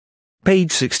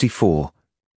Page 64.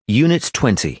 Unit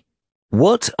 20.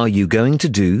 What are you going to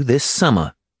do this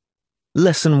summer?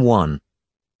 Lesson 1.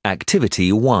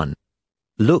 Activity 1.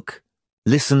 Look,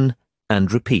 listen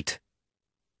and repeat.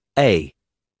 A.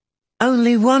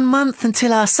 Only 1 month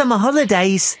until our summer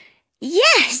holidays.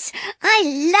 Yes, I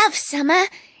love summer.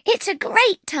 It's a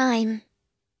great time.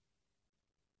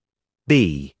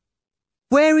 B.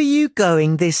 Where are you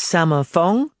going this summer,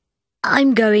 Fong?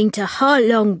 I'm going to Ha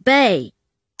Long Bay.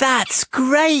 That's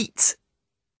great!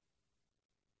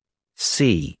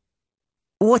 C.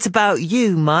 What about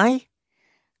you, Mai?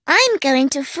 I'm going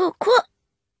to Phu Quoc.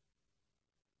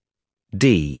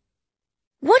 D.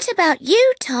 What about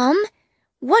you, Tom?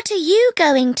 What are you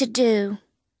going to do?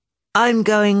 I'm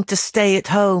going to stay at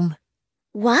home.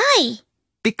 Why?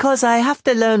 Because I have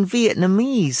to learn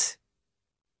Vietnamese.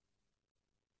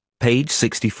 Page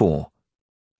 64.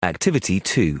 Activity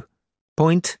 2.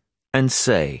 Point and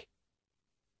say.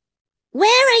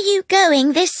 Where are you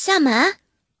going this summer?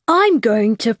 I'm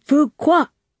going to Phu Quoc.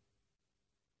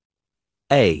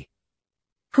 A.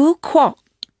 Phu Quoc.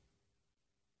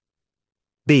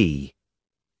 B.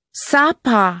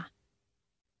 Sapa.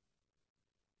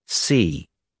 C.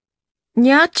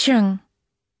 Nha Trang.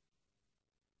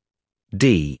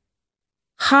 D.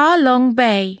 Ha Long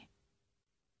Bay.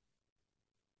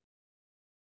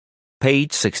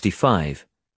 Page 65.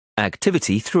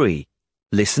 Activity 3.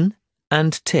 Listen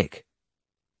and tick.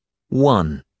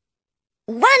 1.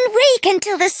 1 week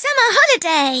until the summer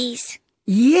holidays.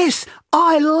 Yes,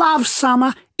 I love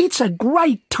summer. It's a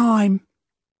great time.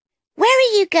 Where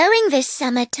are you going this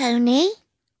summer, Tony?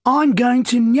 I'm going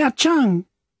to Nha Trang.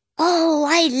 Oh,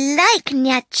 I like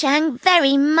Nha Trang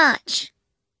very much.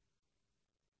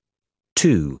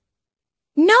 2.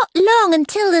 Not long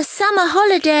until the summer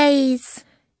holidays.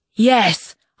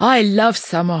 Yes, I love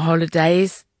summer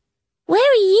holidays. Where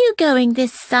are you going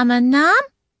this summer, Nam?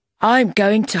 I'm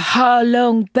going to Ha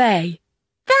Long Bay.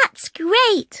 That's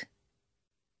great.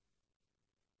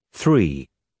 3.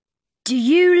 Do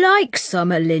you like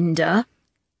summer, Linda?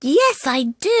 Yes,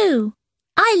 I do.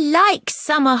 I like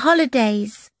summer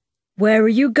holidays. Where are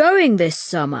you going this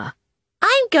summer?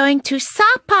 I'm going to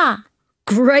Sapa.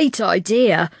 Great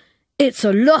idea. It's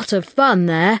a lot of fun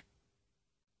there.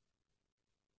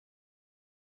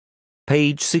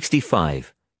 Page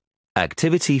 65.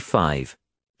 Activity 5.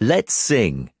 Let's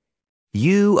sing.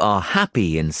 You are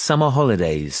happy in summer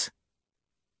holidays.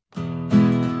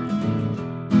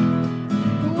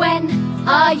 When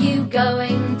are you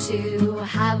going to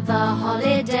have a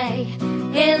holiday?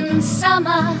 In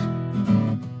summer,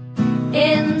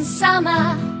 in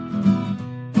summer.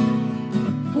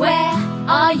 Where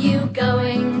are you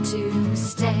going to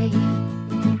stay?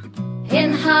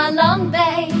 In Ha Long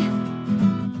Bay,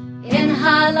 in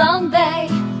Ha Long Bay.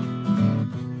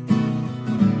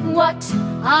 What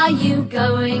are you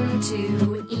going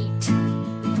to eat?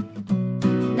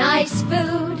 Nice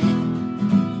food,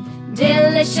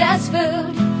 delicious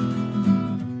food.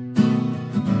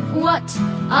 What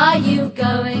are you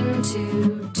going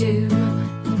to do?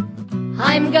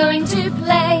 I'm going to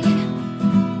play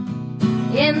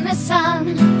in the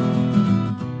sun.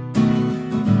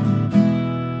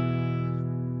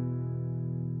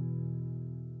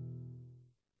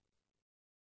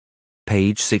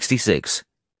 Page 66.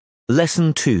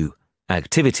 Lesson 2.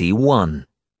 Activity 1.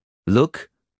 Look,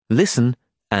 listen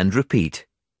and repeat.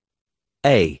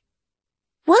 A.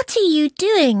 What are you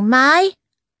doing, Mai?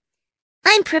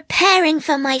 I'm preparing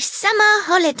for my summer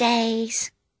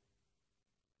holidays.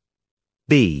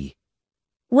 B.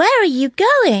 Where are you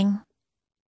going?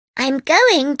 I'm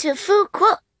going to Phu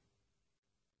Quoc.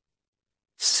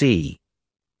 C.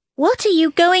 What are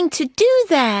you going to do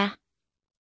there?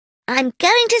 I'm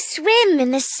going to swim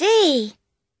in the sea.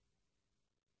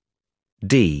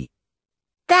 D.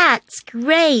 That's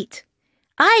great.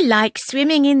 I like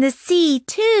swimming in the sea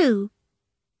too.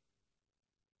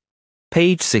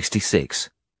 Page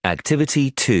 66. Activity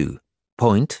 2.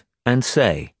 Point and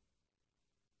say.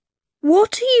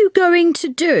 What are you going to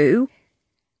do?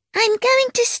 I'm going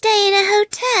to stay in a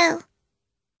hotel.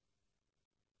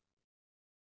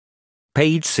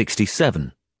 Page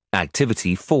 67.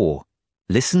 Activity 4.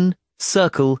 Listen,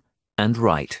 circle and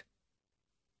write.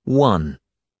 1.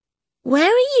 Where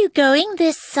are you going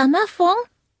this summer, Fong?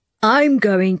 I'm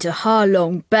going to Ha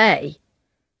Long Bay.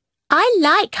 I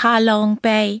like Ha Long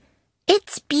Bay.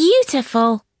 It's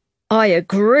beautiful. I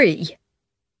agree.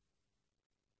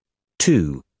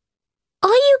 2. Are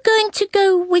you going to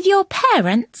go with your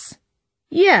parents?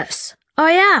 Yes,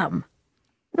 I am.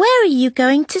 Where are you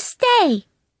going to stay?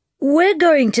 We're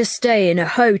going to stay in a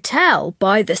hotel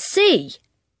by the sea.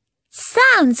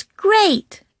 Sounds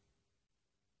great.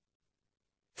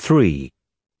 3.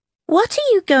 What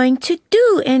are you going to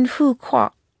do in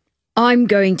Fukuoka? I'm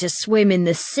going to swim in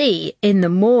the sea in the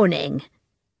morning.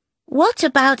 What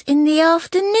about in the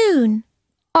afternoon?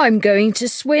 I'm going to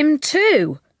swim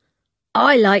too.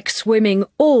 I like swimming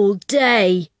all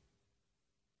day.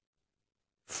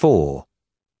 4.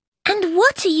 And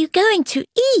what are you going to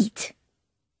eat?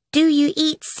 Do you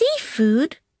eat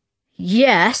seafood?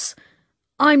 Yes,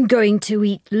 I'm going to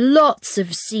eat lots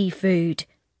of seafood.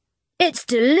 It's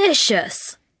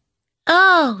delicious.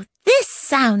 Oh, this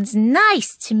sounds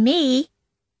nice to me.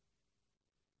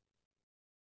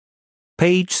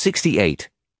 Page 68.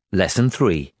 Lesson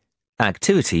 3.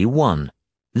 Activity 1.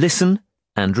 Listen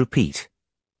and repeat.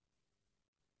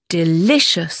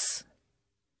 Delicious.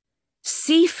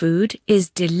 Seafood is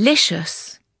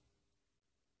delicious.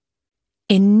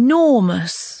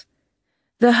 Enormous.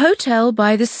 The hotel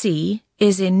by the sea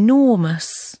is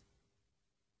enormous.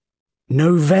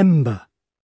 November.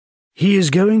 He is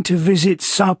going to visit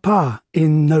Sapa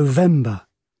in November.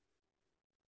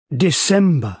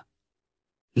 December.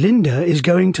 Linda is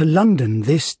going to London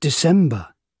this December.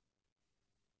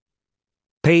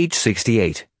 Page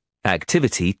 68.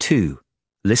 Activity 2.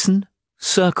 Listen,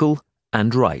 circle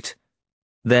and write.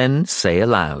 Then say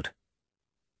aloud.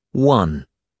 1,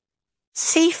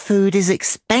 Seafood is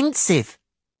expensive.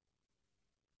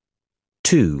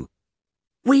 2,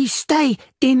 We stay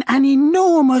in an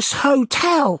enormous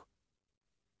hotel.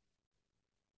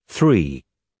 3,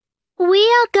 We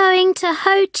are going to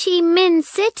Ho Chi Minh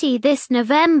City this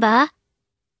November.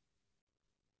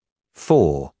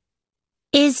 4,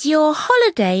 Is your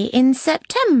holiday in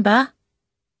September?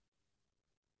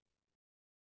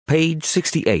 Page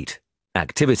 68.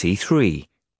 Activity 3.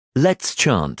 Let's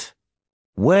chant.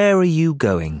 Where are you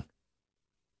going?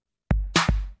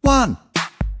 1,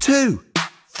 2,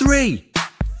 3,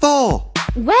 4.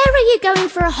 Where are you going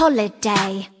for a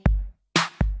holiday?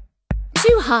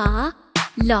 To Ha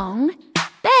Long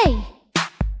Bay.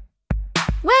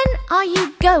 When are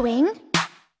you going?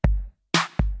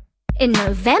 In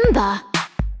November.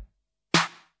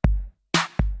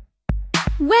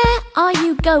 Where are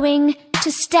you going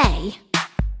to stay?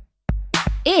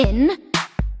 In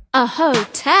a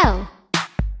hotel.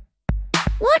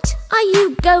 What are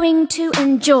you going to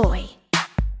enjoy?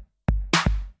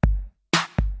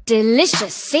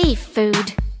 Delicious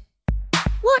seafood.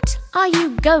 What are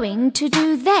you going to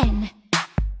do then?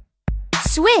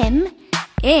 Swim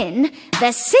in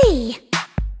the sea.